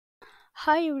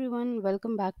Hi everyone,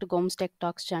 welcome back to Goms Tech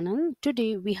Talks channel.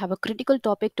 Today we have a critical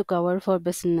topic to cover for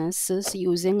businesses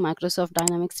using Microsoft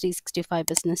Dynamics 365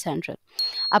 Business Central,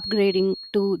 upgrading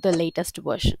to the latest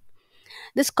version.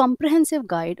 This comprehensive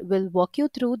guide will walk you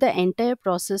through the entire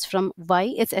process from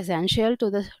why it's essential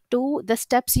to the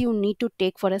steps you need to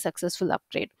take for a successful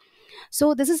upgrade.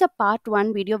 So this is a part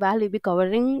 1 video where we'll be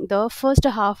covering the first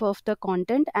half of the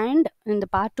content, and in the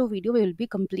part 2 video we will be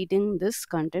completing this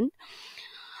content.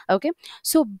 Okay,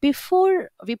 so before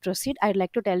we proceed, I'd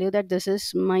like to tell you that this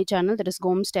is my channel, that is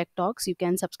Goms Tech Talks. You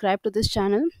can subscribe to this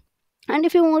channel, and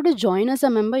if you want to join as a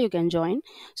member, you can join.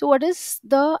 So what is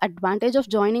the advantage of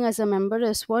joining as a member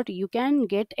is what you can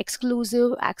get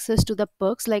exclusive access to the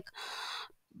perks like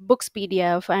books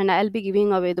PDF, and I'll be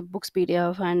giving away the books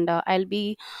PDF, and I'll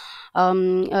be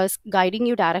guiding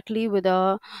you directly with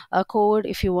a code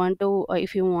if you want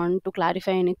to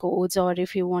clarify any codes, or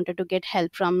if you wanted to get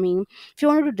help from me, if you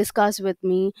wanted to discuss with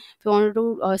me, if you wanted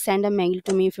to send a mail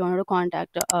to me, if you wanted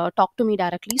to talk to me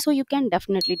directly, so you can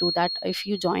definitely do that if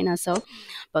you join us a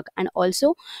book. And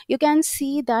also you can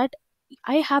see that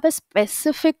I have a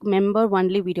specific member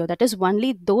only video, that is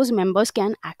only those members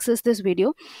can access this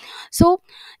video. So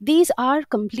these are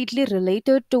completely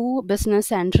related to Business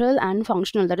Central and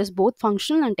functional, that is both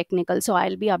functional and technical. So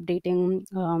I'll be updating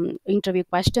interview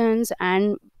questions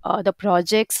and the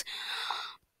projects,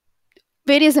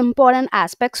 various important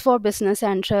aspects for Business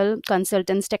Central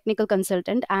consultants, technical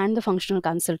consultant, and the functional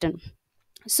consultant.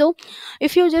 So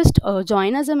if you just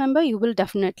join as a member, you will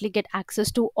definitely get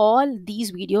access to all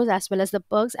these videos as well as the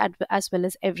perks, as well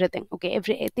as everything. Okay,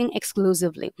 everything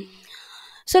exclusively.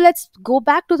 So let's go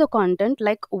back to the content,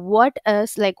 like what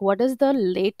is the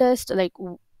latest,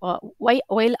 why,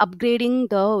 while upgrading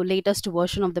the latest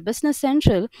version of the Business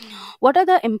Central, what are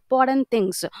the important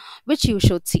things which you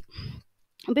should see.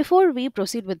 Before we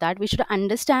proceed with that, we should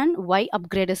understand why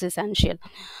upgrade is essential.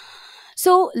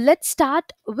 So let's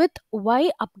start with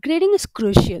why upgrading is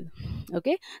crucial.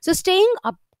 Okay, so staying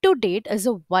up to date is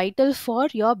a vital for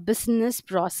your business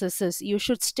processes. You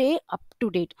should stay up to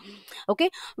date.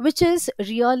 Okay, which is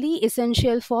really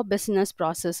essential for business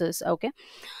processes. Okay,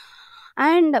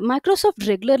 and Microsoft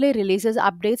regularly releases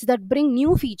updates that bring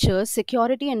new features,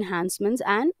 security enhancements,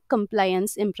 and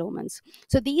compliance improvements.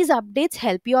 So these updates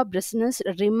help your business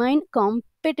remain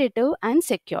competitive and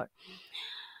secure.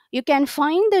 You can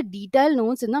find the detailed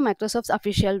notes in the Microsoft's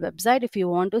official website. If you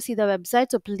want to see the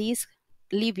website, so please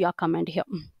leave your comment here.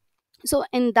 So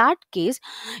in that case,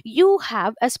 you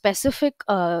have a specific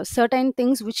certain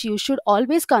things which you should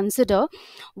always consider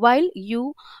while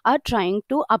you are trying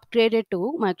to upgrade it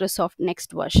to Microsoft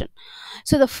next version.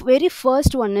 So the very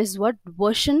first one is what?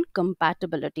 Version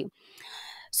compatibility.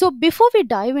 So before we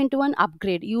dive into an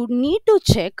upgrade, you need to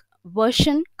check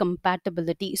version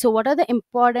compatibility. So what are the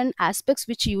important aspects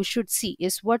which you should see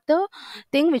is what the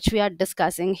thing which we are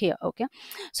discussing here. Okay,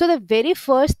 so the very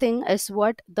first thing is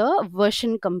what? The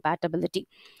version compatibility.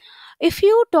 If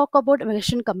you talk about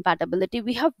version compatibility,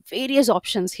 we have various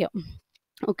options here.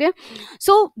 Okay,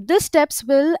 so these steps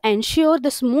will ensure the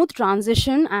smooth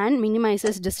transition and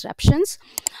minimizes disruptions.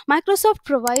 Microsoft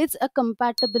provides a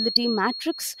compatibility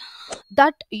matrix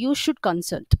that you should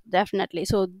consult, definitely.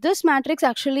 So this matrix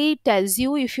actually tells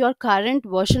you if your current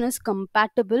version is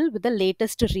compatible with the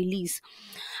latest release,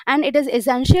 and it is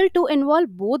essential to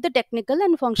involve both the technical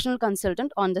and functional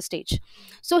consultant on the stage.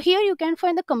 So here you can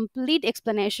find the complete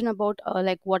explanation about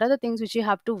like what are the things which you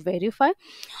have to verify,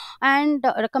 and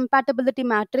a compatibility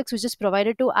matrix which is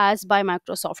provided to us by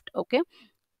Microsoft. Okay,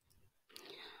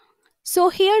 so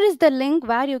here is the link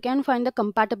where you can find the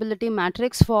compatibility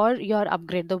matrix for your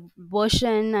upgrade. The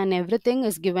version and everything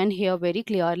is given here very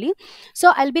clearly.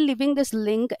 So I'll be leaving this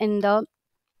link in the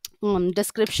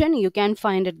description. You can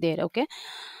find it there. Okay,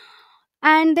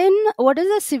 and then what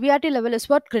is the severity level is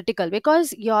what? Critical,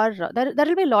 because there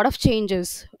will be a lot of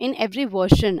changes in every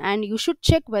version, and you should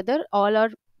check whether all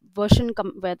are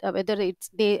whether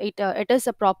it is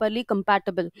a properly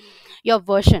compatible, your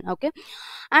version. Okay,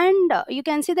 and you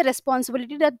can see the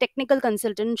responsibility that technical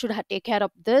consultant should take care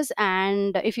of this.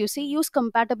 And if you see, use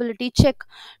compatibility check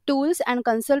tools and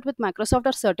consult with Microsoft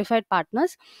or certified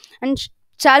partners. And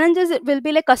challenges will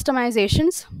be like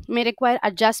customizations may require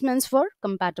adjustments for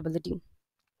compatibility,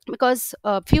 because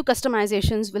a few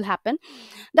customizations will happen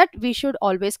that we should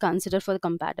always consider for the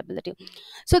compatibility.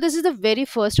 So this is the very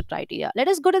first criteria. Let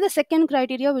us go to the second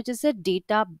criteria, which is a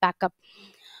data backup.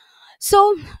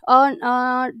 So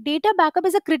data backup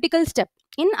is a critical step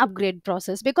in upgrade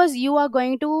process, because you are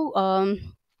going to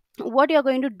what you're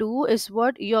going to do is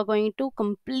what you're going to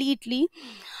completely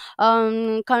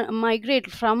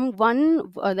migrate from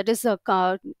one that is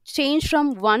a change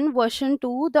from one version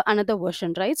to the another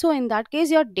version, right? So in that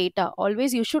case, your data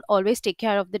always, you should always take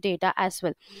care of the data as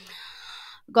well.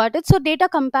 Got it. So data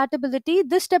compatibility,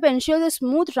 this step ensures a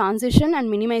smooth transition and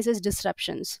minimizes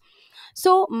disruptions.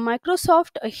 So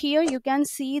Microsoft, here you can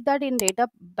see that in data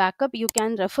backup you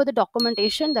can refer the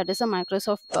documentation, that is a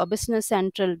Microsoft Business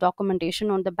Central documentation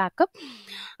on the backup.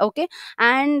 Okay,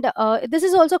 and this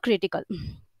is also critical.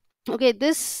 Okay,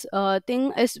 this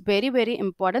thing is very very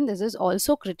important. This is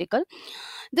also critical.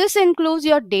 This includes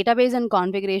your database and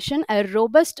configuration. A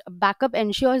robust backup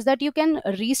ensures that you can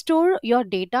restore your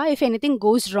data if anything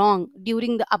goes wrong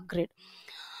during the upgrade.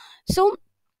 So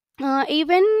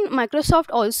even Microsoft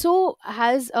also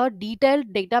has a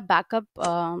detailed data backup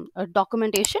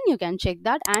documentation. You can check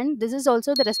that, and this is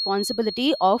also the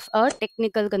responsibility of a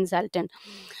technical consultant.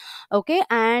 Okay,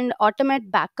 and automate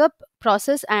backup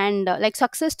process, and like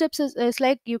success tips is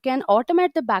like you can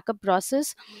automate the backup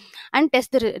process and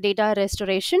test the data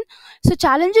restoration. So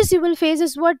challenges you will face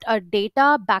is what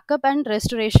data backup and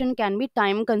restoration can be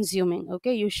time consuming.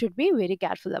 Okay, you should be very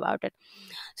careful about it.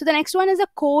 So the next one is a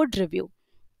code review.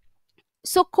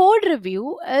 So code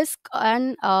review is,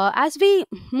 and as we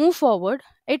move forward,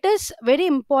 it is very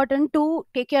important to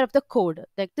take care of the code,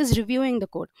 like this reviewing the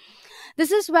code.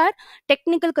 This is where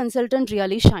technical consultant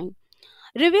really shine.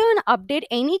 Review and update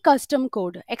any custom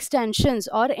code, extensions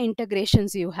or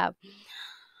integrations you have,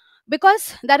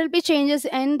 because there will be changes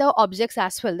in the objects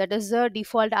as well, that is the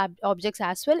default objects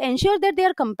as well. Ensure that they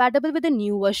are compatible with the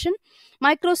new version.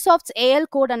 Microsoft's AL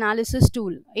code analysis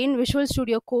tool in Visual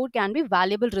Studio Code can be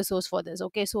valuable resource for this.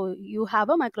 Okay, so you have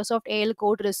a Microsoft AL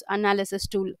code analysis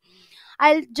tool.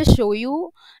 I'll just show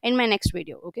you in my next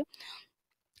video. Okay,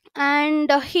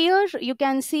 and here you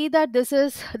can see that this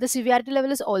is the severity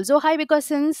level is also high, because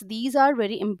since these are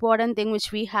very important thing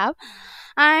which we have.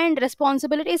 And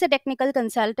responsibility is a technical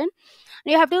consultant.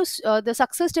 You have to the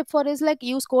success tip for is like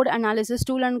use code analysis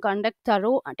tool and conduct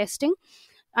thorough testing.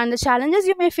 And the challenges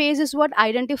you may face is what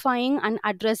identifying and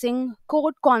addressing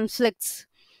code conflicts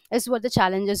is what the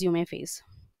challenges you may face.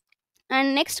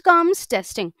 And next comes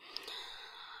testing.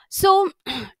 So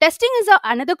testing is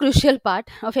another crucial part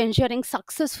of ensuring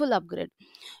successful upgrade.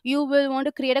 You will want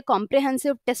to create a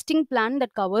comprehensive testing plan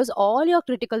that covers all your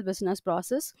critical business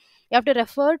process. You have to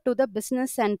refer to the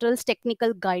Business Central's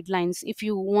technical guidelines. If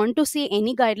you want to see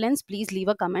any guidelines, please leave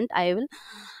a comment. I will.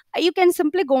 You can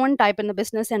simply go and type in the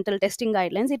Business Central testing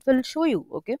guidelines. It will show you.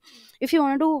 Okay. If you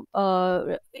want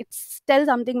to tell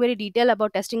something very detailed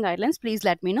about testing guidelines, please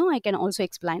let me know. I can also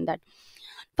explain that.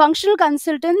 Functional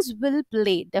consultants will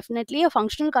play, definitely a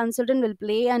functional consultant will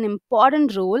play an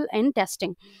important role in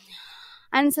testing.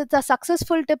 And so the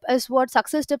successful tip is what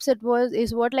success tips it was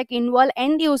is what like involve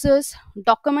end users,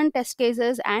 document test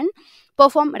cases, and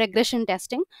perform regression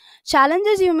testing.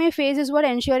 Challenges you may face is what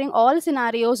ensuring all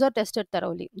scenarios are tested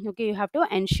thoroughly. Okay, you have to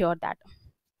ensure that.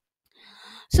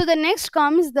 So the next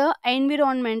comes the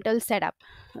environmental setup.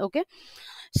 Okay,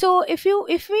 so if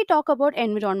we talk about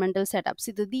environmental setups,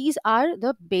 see these are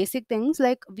the basic things,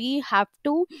 like we have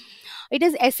to, it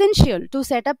is essential to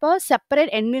set up a separate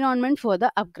environment for the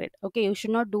upgrade. Okay, you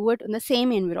should not do it in the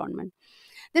same environment.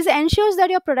 This ensures that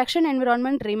your production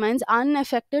environment remains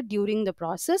unaffected during the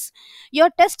process. Your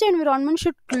test environment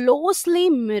should closely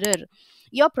mirror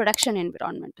your production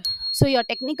environment. So your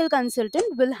technical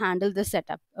consultant will handle the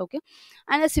setup. Okay,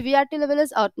 and the severity level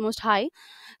is utmost high.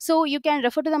 So you can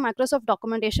refer to the Microsoft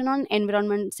documentation on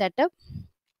environment setup,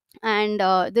 and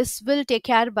this will take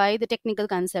care by the technical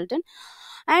consultant.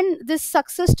 And this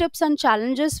success tips and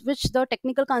challenges which the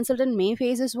technical consultant may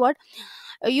face is what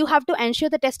you have to ensure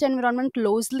the test environment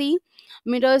closely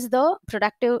mirrors the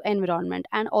productive environment.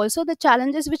 And also the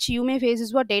challenges which you may face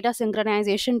is what data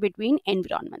synchronization between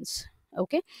environments.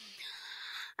 Okay,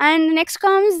 and next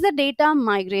comes the data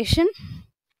migration.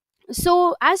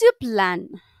 So as you plan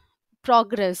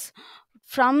progress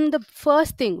from the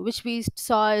first thing which we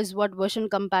saw is what version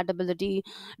compatibility,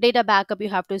 data backup you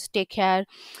have to take care,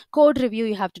 code review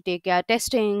you have to take care,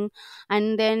 testing,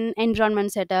 and then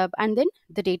environment setup, and then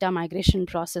the data migration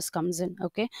process comes in.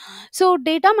 Okay, so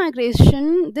data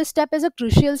migration, this step is a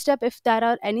crucial step if there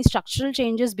are any structural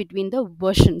changes between the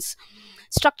versions.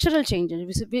 Structural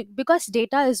changes, because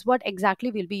data is what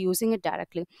exactly we'll be using it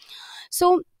directly.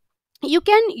 So you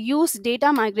can use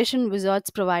data migration wizards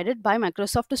provided by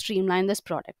Microsoft to streamline this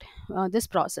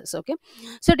process. Okay,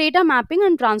 so data mapping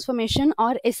and transformation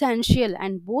are essential,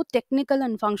 and both technical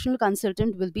and functional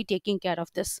consultant will be taking care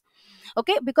of this.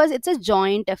 Okay, because it's a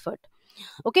joint effort.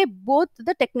 Okay, both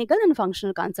the technical and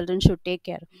functional consultant should take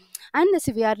care. And the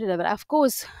severity level, of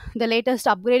course, the latest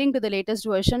upgrading to the latest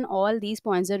version, all these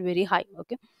points are very high.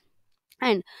 Okay,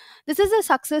 and this is a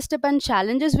success step and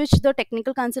challenges which the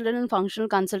technical consultant and functional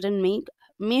consultant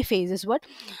may face is what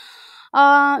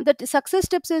success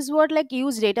tips is what, like,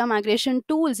 use data migration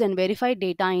tools and verify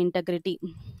data integrity.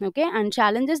 Okay, and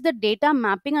challenges, the data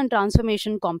mapping and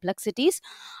transformation complexities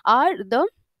are the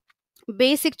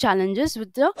basic challenges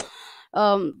with the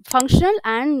functional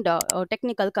and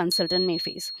technical consultant may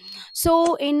face.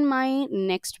 So in my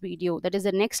next video, that is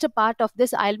the next part of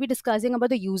this, I'll be discussing about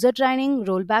the user training,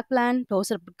 rollback plan,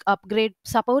 post upgrade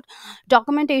support,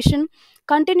 documentation,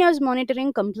 continuous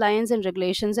monitoring, compliance and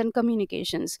regulations, and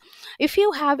communications. If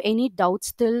you have any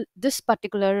doubts till this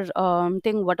particular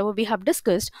thing, whatever we have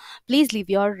discussed, please leave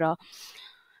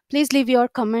your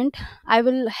comment. I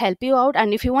will help you out,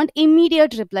 and if you want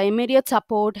immediate reply, immediate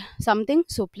support, something,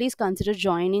 so please consider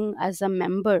joining as a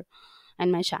member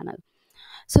in my channel.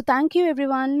 So thank you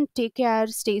everyone, take care,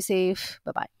 stay safe,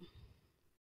 bye bye.